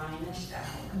our finest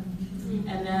hour.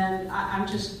 And then I'm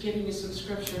just giving you some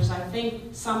scriptures. I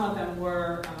think some of them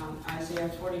were Isaiah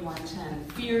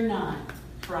 41:10. Fear not,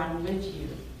 for I am with you.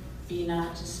 Be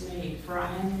not dismayed, for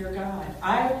I am your God.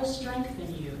 I will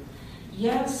strengthen you.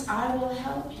 Yes, I will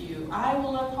help you. I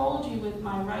will uphold you with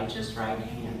my righteous right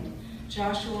hand.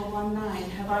 Joshua 1:9.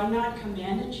 Have I not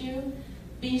commanded you?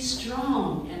 Be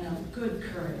strong and of good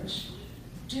courage.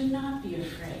 Do not be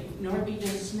afraid, nor be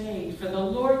dismayed, for the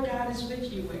Lord God is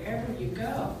with you wherever you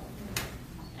go.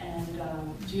 And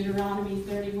Deuteronomy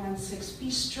 31:6.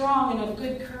 Be strong and of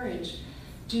good courage.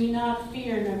 Do not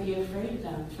fear nor be afraid of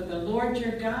them, for the Lord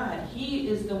your God, He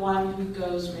is the one who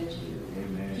goes with you.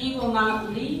 Amen. He will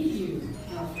not leave you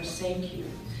nor forsake you.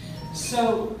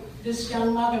 So this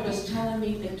young mother was telling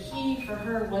me the key for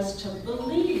her was to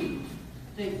believe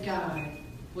that God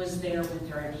was there with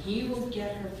her and He will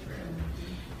get her through.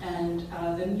 And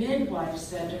the midwife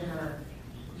said to her,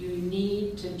 you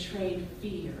need to trade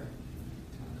fear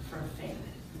for faith.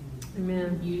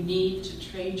 Amen. You need to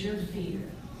trade your fear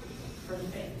for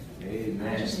faith. Amen.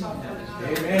 I just thought that was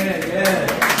Amen. Yes.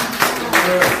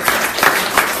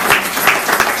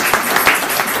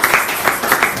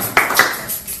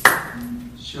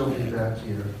 She'll be back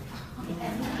here.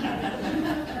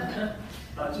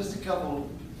 Just a couple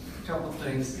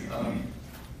things.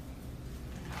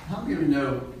 How many of you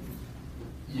know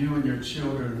you and your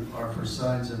children are for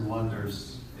signs and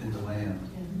wonders in the land?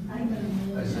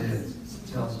 Isaiah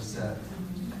tells us that.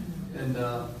 And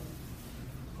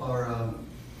our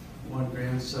one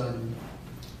grandson,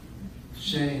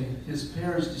 Shane, his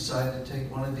parents decided to take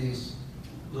one of these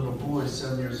little boys,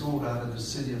 7 years old, out of the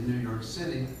city of New York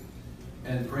City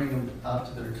and bring them out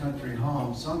to their country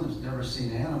home. Some of them's never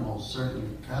seen animals, certainly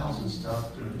cows and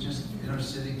stuff, but just inner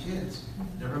city kids.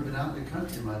 Never been out in the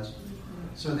country much.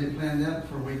 So they planned that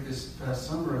for a week this past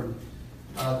summer.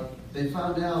 And they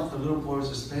found out the little boy was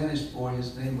a Spanish boy.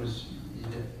 His name was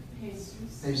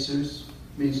Jesus,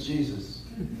 means Jesus.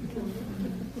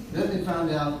 Then they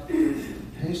found out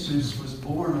Jesus was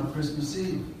born on Christmas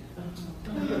Eve.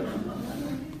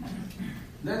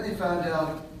 Then they found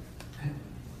out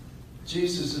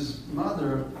Jesus'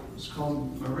 mother was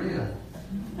called Maria.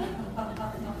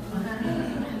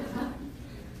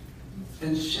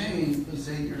 And Shane is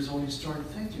 8 years old. He started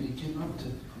thinking. He came up to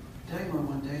Dagmar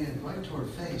one day and right to her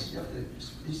face.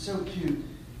 He's so cute,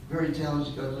 very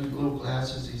talented. He's got little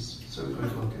glasses. He's so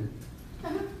good looking.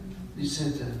 He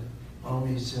said to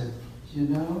Omi, he said, you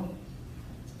know,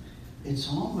 it's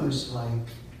almost like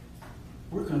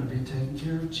we're going to be taking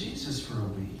care of Jesus for a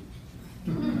week.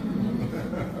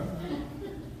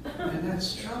 And that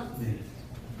struck me.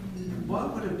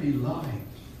 What would it be like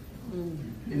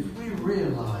if we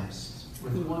realized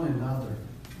with one another,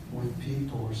 with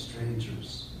people or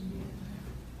strangers,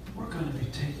 we're going to be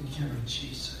taking care of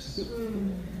Jesus?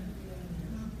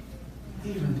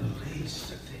 Even the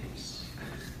least of these,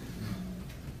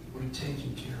 we're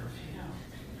taking care of Him.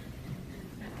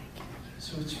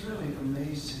 So it's really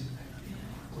amazing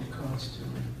what God's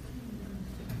doing.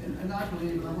 And I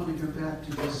believe, I want to go back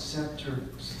to this scepter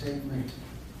statement.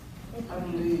 I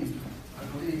believe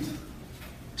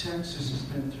Texas has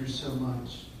been through so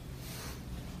much.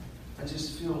 I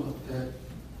just feel that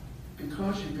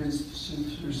because you've been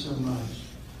through so much,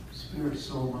 spirit,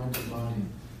 soul, mind, and body,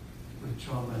 with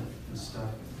trauma and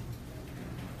stuff,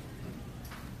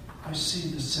 I see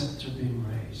the scepter being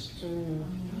raised.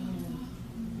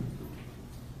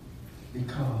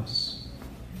 Because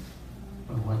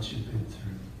of what you've been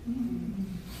through.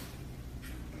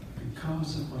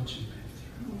 Because of what you've been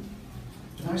through.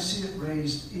 And I see it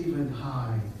raised even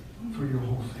high for your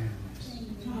whole families.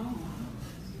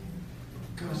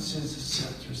 God says the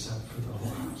scepter's up for the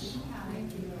whole house.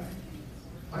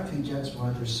 I think that's why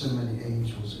there's so many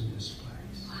angels in this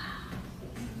place.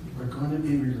 We're going to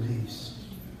be released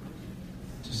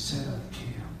to set up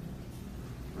camp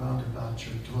round about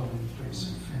your dwelling place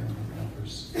and family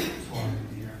members far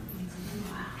and near.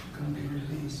 Going to be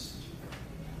released.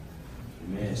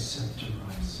 Amen. Scepter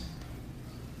rising.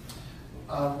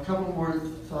 A couple more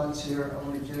thoughts here I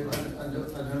want to give. I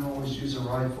don't always use a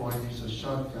rifle. I use a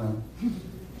shotgun.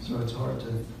 So it's hard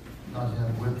to not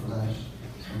have whiplash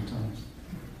sometimes.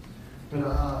 But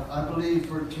I believe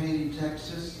for Katy,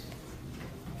 Texas,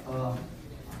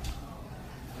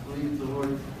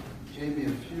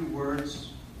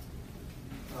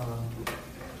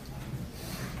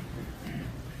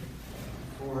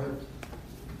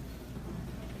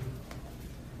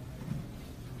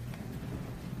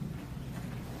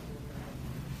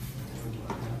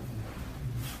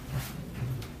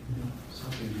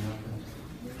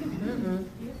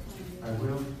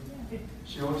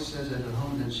 She always says it at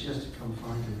home, then she has to come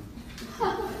find it.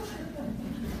 I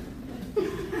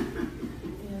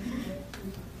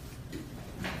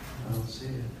don't see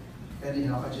it.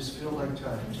 Anyhow, I just feel like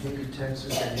Katy,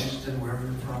 Texas, and Houston, wherever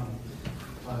you're from,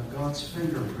 God's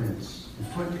fingerprints and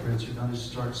footprints are going to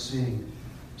start seeing,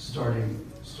 starting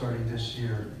this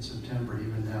year in September,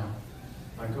 even now.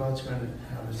 God's going to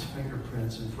have His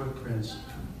fingerprints and footprints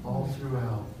all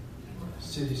throughout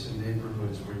cities and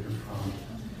neighborhoods where you're from.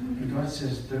 And God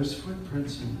says those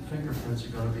footprints and fingerprints are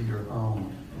going to be your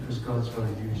own, because God's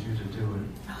going to use you to do it.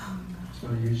 He's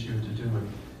going to use you to do it.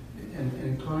 And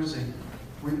in closing,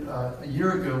 a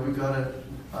year ago we got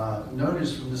a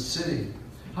notice from the city.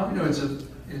 How many know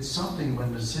it's something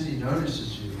when the city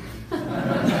notices you?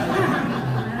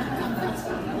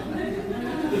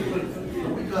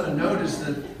 We got a notice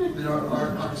that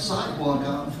our sidewalk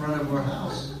out in front of our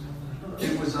house,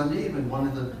 it was uneven. One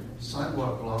of the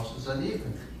sidewalk blocks was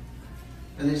uneven.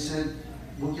 And they said,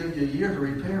 we'll give you a year to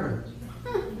repair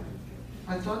it.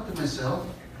 I thought to myself,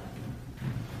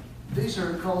 these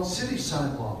are called city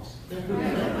sidewalks.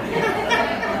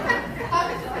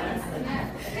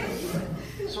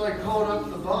 So I called up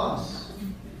the boss.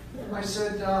 I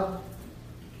said,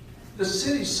 the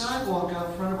city sidewalk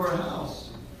out front of our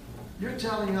house, you're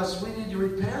telling us we need to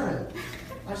repair it.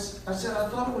 I said, I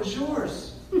thought it was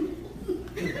yours.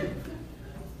 He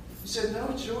said, no,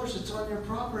 it's yours. It's on your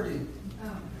property.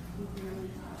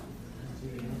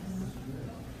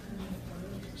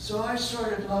 So I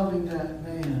started loving that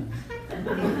man.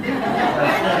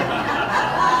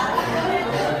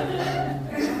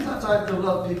 Sometimes I have to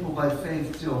love people by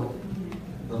faith till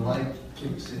the light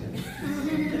kicks in.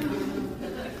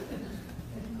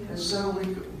 And so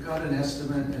we got an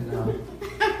estimate, and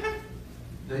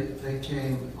they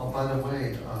came. Oh, by the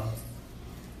way,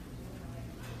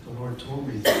 the Lord told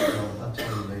me, I'll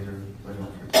tell you later, but I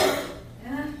don't forget.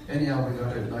 Anyhow, we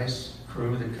got a nice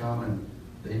crew that come, and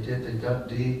they dug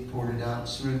deep, poured it out,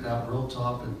 smoothed out real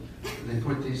top, and they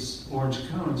put these orange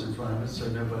cones in front of it so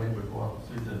nobody would walk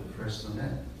through the fresh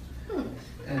cement.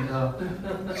 And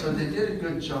so they did a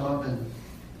good job, and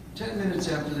 10 minutes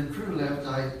after the crew left,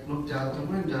 I looked out the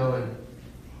window, and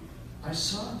I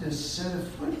saw this set of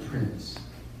footprints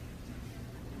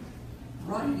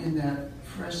right in that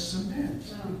fresh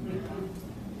cement.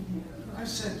 I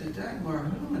said to Dagmar,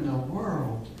 who in the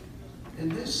world in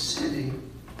this city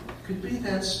could be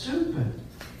that stupid?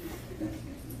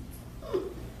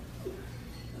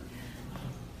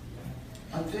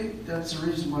 I think that's the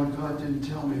reason why God didn't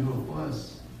tell me who it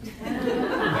was.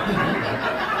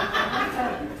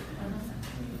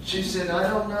 She said, I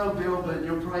don't know, Bill, but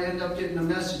you'll probably end up getting a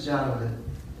message out of it.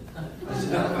 I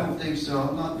said, I don't think so.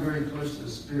 I'm not very close to the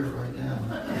Spirit right now.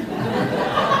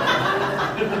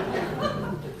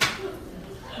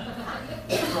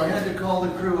 So I had to call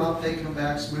the crew up. They come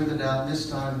back, smooth it out. This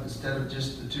time, instead of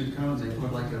just the two cones, they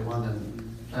put like one of the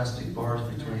plastic bars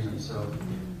between them, so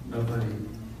nobody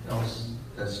else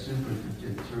that's stupid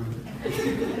could get through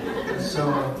it.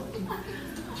 So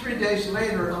 3 days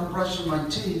later, I'm brushing my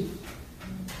teeth,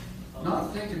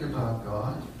 not thinking about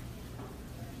God.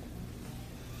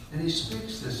 And He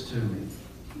speaks this to me.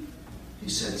 He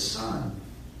said, son,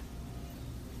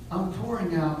 I'm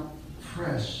pouring out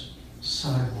fresh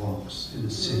sidewalks in the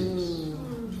cities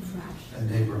and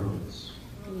neighborhoods.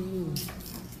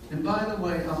 And by the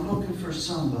way, I'm looking for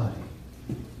somebody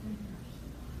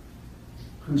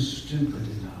who's stupid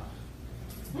enough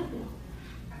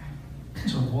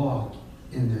to walk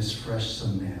in this fresh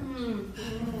cement,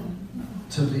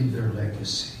 to leave their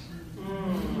legacy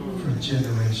for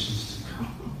generations to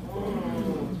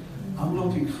come. I'm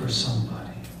looking for somebody.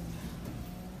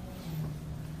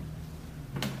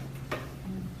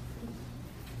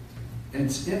 And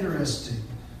it's interesting.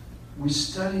 We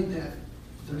studied that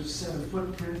there's a set of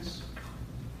footprints.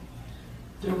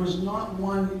 There was not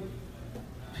one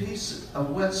piece of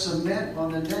wet cement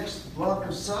on the next block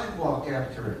of sidewalk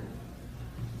after it.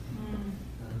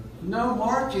 No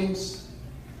markings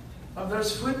of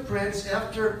those footprints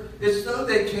after, it's though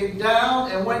they came down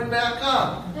and went back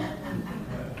up.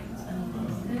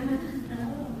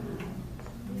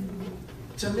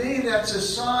 To me, that's a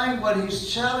sign. What He's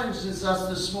challenges us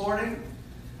this morning.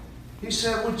 He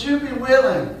said, would you be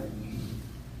willing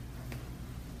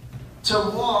to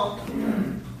walk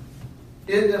in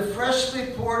the freshly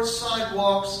poured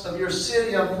sidewalks of your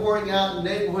city? I'm pouring out in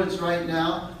neighborhoods right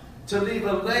now to leave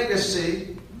a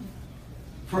legacy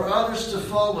for others to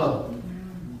follow.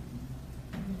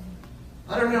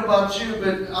 I don't know about you,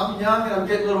 but I'm young and I'm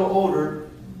getting a little older.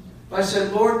 I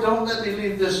said, Lord, don't let me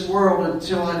leave this world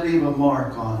until I leave a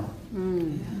mark on it.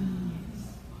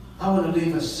 I want to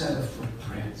leave a set of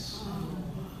footprints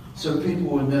So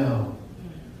people will know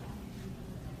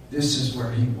this is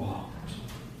where he walked.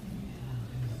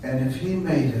 And if he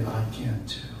made it, I can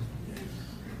too.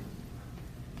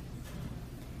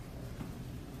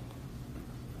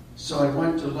 So I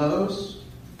went to Lowe's.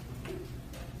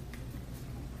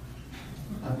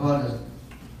 I bought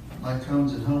my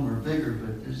cones at home are bigger,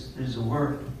 but there's a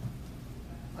work.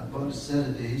 I bought a set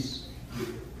of these.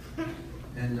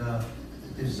 And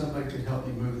if somebody could help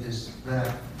me move this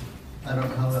back, I don't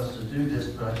know how else to do this,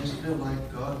 but I just feel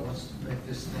like God wants to make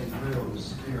this thing real in the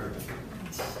spirit.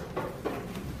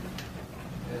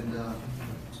 And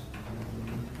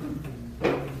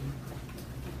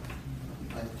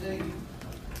I think,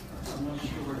 I'm not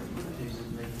sure where to put these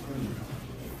and make room.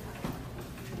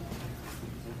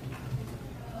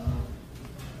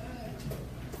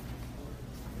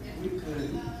 We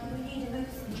could. Do we need to move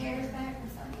some chairs back or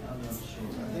something? I'm not sure.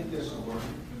 I think this will work.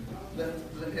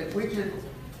 If we could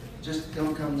just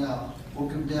don't come now. We'll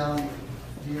come down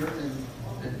here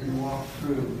and walk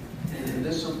through. And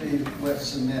this will be wet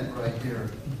cement right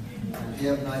here. If you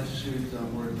have nice shoes,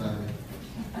 don't worry about it.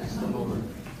 It's the Lord.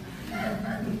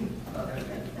 And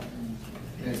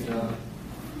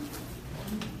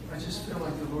I just feel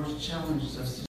like the Lord's challenged us to